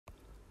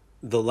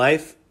The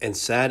Life and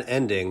Sad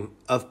Ending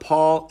of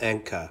Paul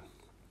Anka.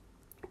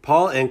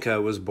 Paul Anka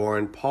was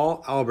born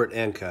Paul Albert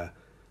Anka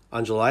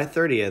on July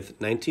 30th,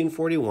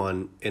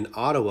 1941 in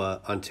Ottawa,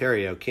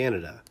 Ontario,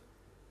 Canada.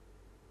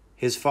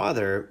 His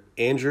father,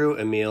 Andrew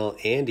Emile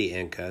Andy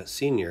Anka,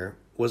 Sr.,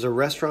 was a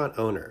restaurant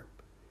owner.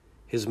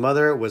 His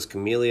mother was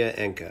Camelia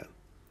Anka.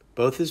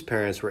 Both his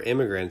parents were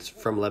immigrants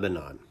from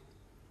Lebanon.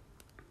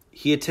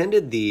 He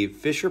attended the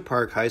Fisher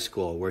Park High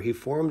School, where he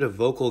formed a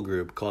vocal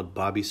group called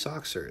Bobby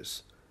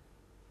Soxers.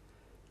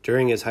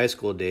 During his high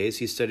school days,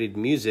 he studied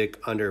music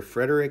under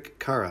Frederick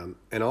Karam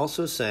and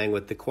also sang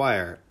with the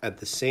choir at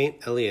the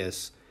St.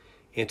 Elias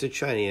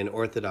Antiochian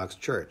Orthodox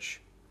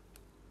Church.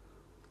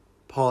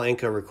 Paul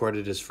Anka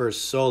recorded his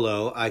first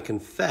solo, I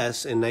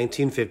Confess, in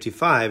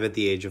 1955 at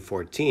the age of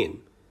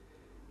 14.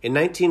 In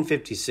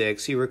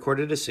 1956, he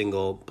recorded a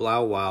single,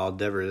 Blau Weil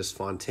Devers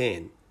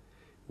Fontaine,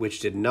 which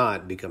did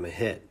not become a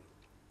hit.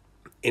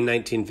 In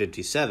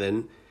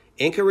 1957,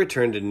 Anka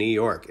returned to New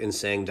York and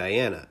sang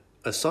Diana,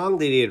 a song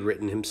that he had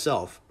written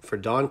himself for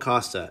Don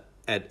Costa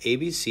at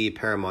ABC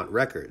Paramount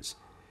Records,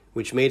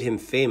 which made him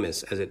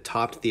famous as it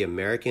topped the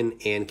American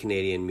and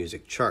Canadian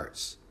music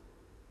charts.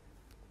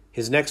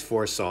 His next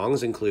four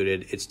songs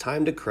included It's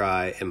Time to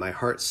Cry and My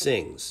Heart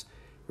Sings,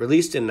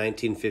 released in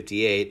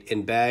 1958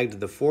 and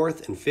bagged the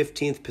 4th and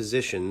 15th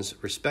positions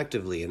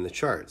respectively in the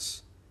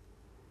charts.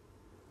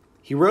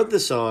 He wrote the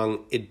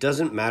song It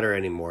Doesn't Matter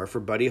Anymore for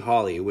Buddy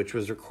Holly, which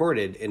was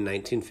recorded in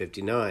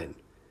 1959.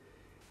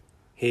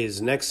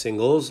 His next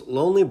singles,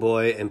 Lonely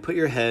Boy and Put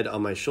Your Head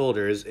on My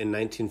Shoulders in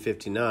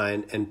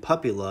 1959 and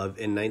Puppy Love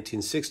in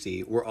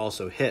 1960 were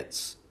also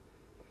hits.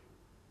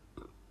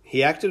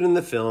 He acted in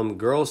the film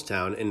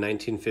Girlstown in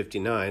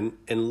 1959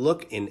 and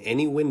Look in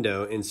Any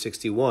Window in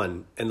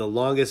 61 and The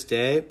Longest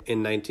Day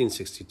in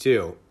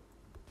 1962.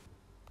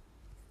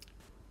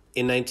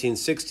 In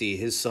 1960,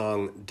 his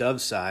song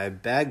Dove Sigh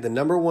bagged the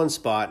 #1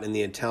 spot in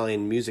the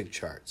Italian music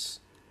charts.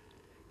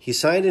 He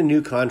signed a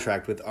new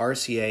contract with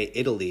RCA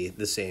Italy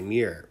the same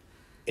year.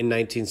 In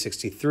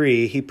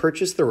 1963, he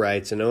purchased the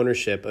rights and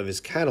ownership of his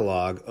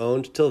catalog,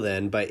 owned till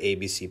then by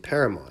ABC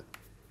Paramount.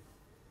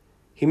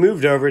 He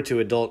moved over to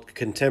adult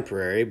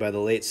contemporary by the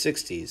late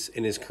 60s,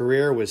 and his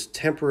career was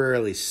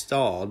temporarily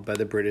stalled by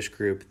the British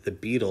group The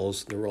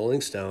Beatles, The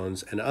Rolling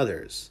Stones, and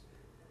others.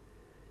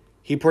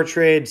 He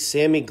portrayed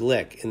Sammy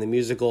Glick in the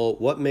musical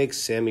What Makes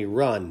Sammy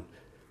Run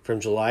from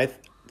July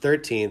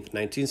 13th,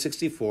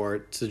 1964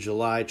 to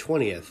July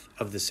 20th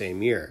of the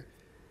same year.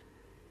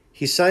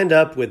 He signed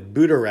up with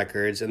Buddha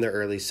Records in the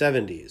early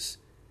 70s.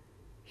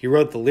 He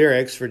wrote the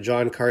lyrics for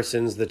John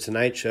Carson's The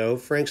Tonight Show,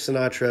 Frank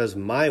Sinatra's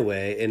My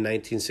Way in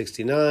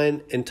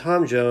 1969, and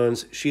Tom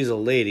Jones' She's a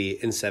Lady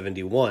in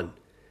 71.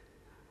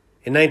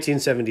 In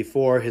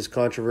 1974, his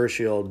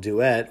controversial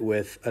duet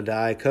with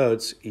Adai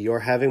Coates, You're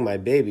Having My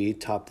Baby,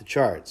 topped the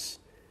charts.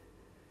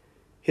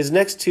 His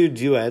next two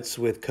duets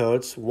with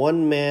Coates,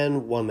 One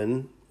Man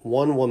Woman,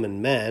 One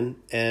Woman Man,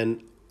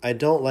 and I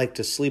Don't Like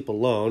to Sleep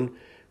Alone,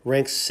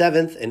 ranked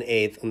 7th and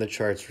 8th on the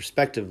charts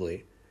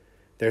respectively.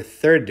 Their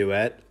third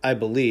duet, I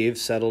Believe,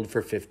 settled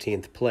for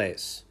 15th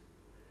place.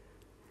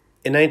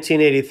 In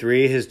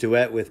 1983, his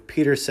duet with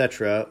Peter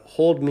Cetera,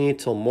 Hold Me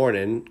Till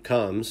Mornin'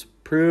 Comes,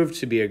 proved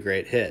to be a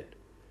great hit.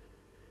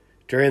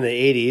 During the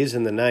 80s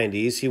and the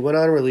 90s, he went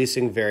on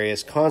releasing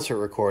various concert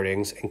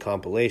recordings and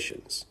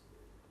compilations.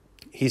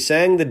 He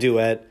sang the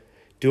duet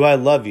Do I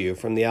Love You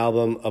from the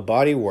album A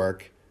Body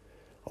Work,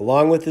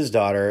 along with his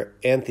daughter,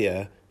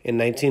 Anthea, in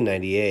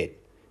 1998.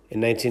 In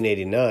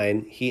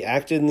 1989, he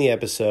acted in the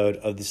episode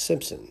of The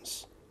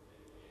Simpsons.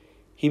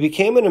 He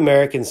became an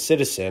American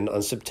citizen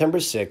on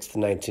September 6,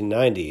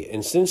 1990,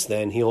 and since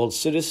then he holds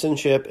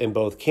citizenship in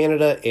both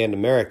Canada and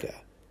America.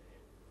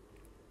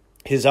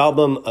 His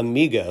album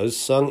Amigos,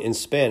 sung in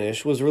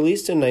Spanish, was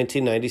released in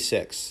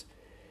 1996.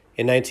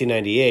 In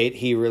 1998,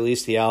 he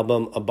released the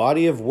album A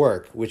Body of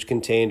Work, which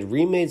contained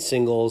remade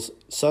singles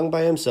sung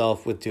by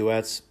himself with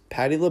duets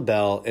Patti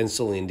LaBelle and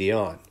Celine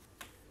Dion.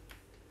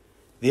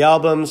 The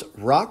albums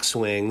Rock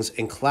Swings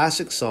and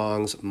classic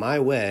songs My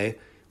Way,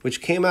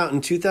 which came out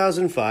in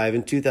 2005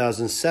 and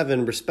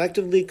 2007,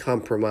 respectively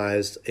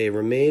comprised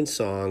remade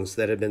songs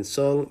that had been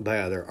sung by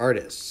other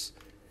artists.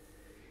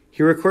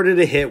 He recorded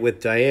a hit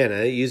with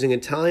Diana using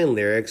Italian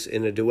lyrics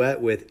in a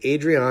duet with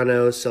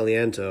Adriano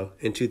Saliento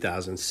in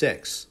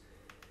 2006.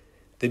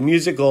 The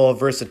musical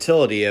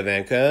versatility of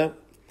Anka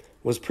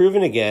was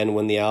proven again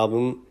when the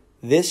album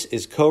This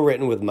Is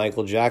Co-Written with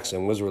Michael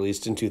Jackson was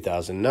released in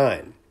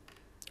 2009.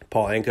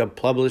 Paul Anka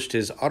published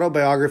his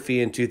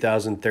autobiography in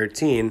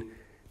 2013,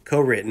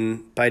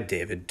 co-written by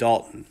David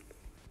Dalton.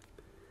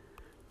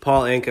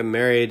 Paul Anka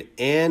married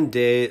Anne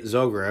de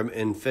Zograeb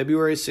on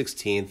February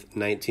 16,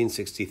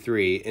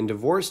 1963, and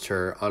divorced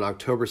her on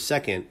October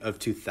 2nd of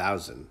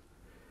 2000.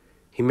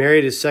 He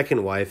married his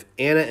second wife,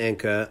 Anna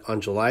Anka,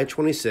 on July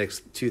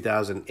 26,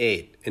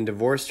 2008, and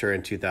divorced her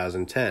in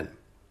 2010.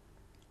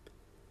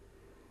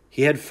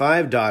 He had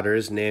 5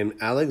 daughters named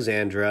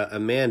Alexandra,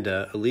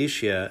 Amanda,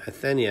 Alicia,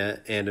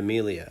 Athenia, and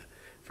Amelia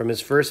from his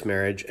first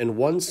marriage, and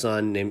 1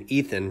 son named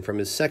Ethan from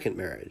his second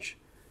marriage.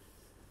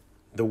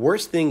 The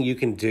worst thing you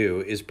can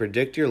do is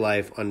predict your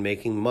life on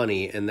making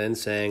money and then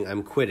saying,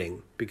 I'm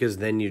quitting, because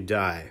then you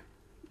die.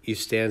 You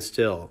stand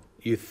still.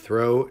 You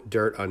throw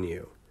dirt on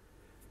you.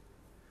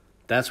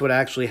 That's what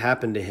actually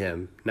happened to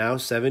him, now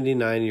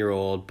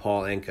 79-year-old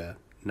Paul Anka,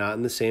 not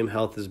in the same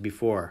health as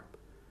before.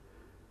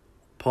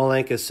 Paul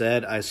Anka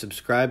said, I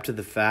subscribe to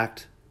the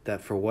fact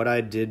that for what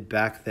I did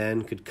back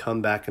then could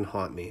come back and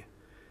haunt me.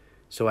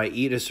 So I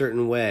eat a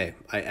certain way,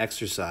 I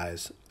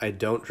exercise, I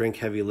don't drink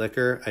heavy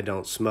liquor, I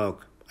don't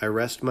smoke, I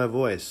rest my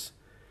voice.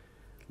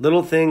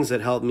 Little things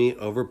that help me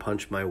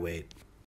overpunch my weight.